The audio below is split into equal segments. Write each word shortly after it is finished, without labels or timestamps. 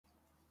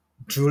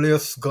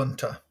Juleus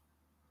Ghunta.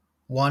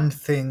 One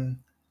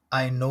thing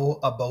I know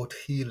about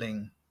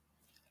healing.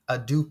 A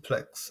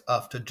duplex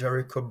after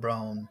Jericho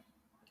Brown.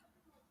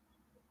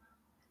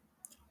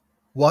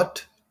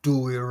 What do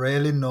we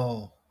really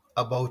know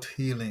about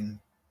healing?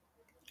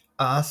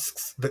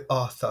 Asks the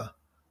author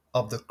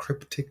of the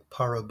cryptic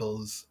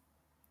parables.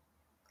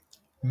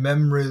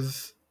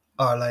 Memories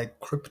are like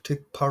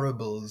cryptic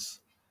parables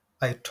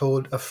I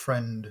told a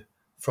friend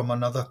from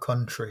another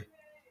country.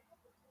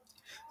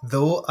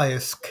 Though I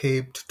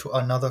escaped to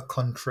another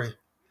country,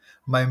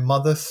 my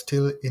mother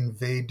still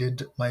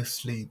invaded my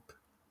sleep.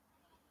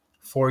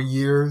 For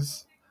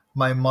years,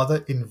 my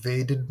mother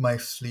invaded my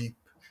sleep,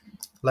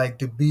 like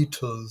the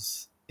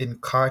Beatles in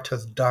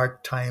Carter's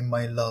Dark Time,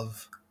 My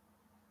Love.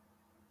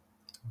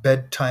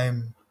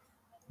 Bedtime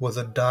was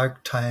a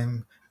dark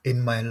time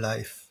in my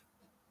life,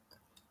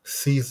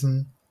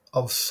 season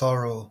of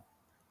sorrow,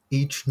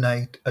 each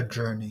night a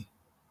journey.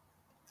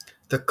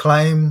 The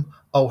climb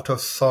out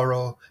of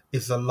sorrow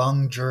is a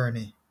long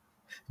journey.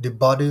 The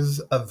body's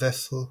a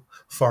vessel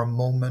for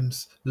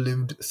moments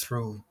lived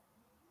through.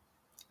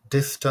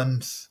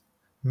 Distance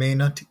may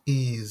not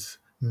ease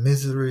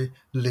misery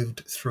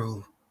lived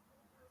through,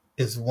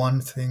 is one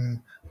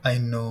thing I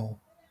know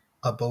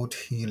about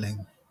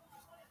healing.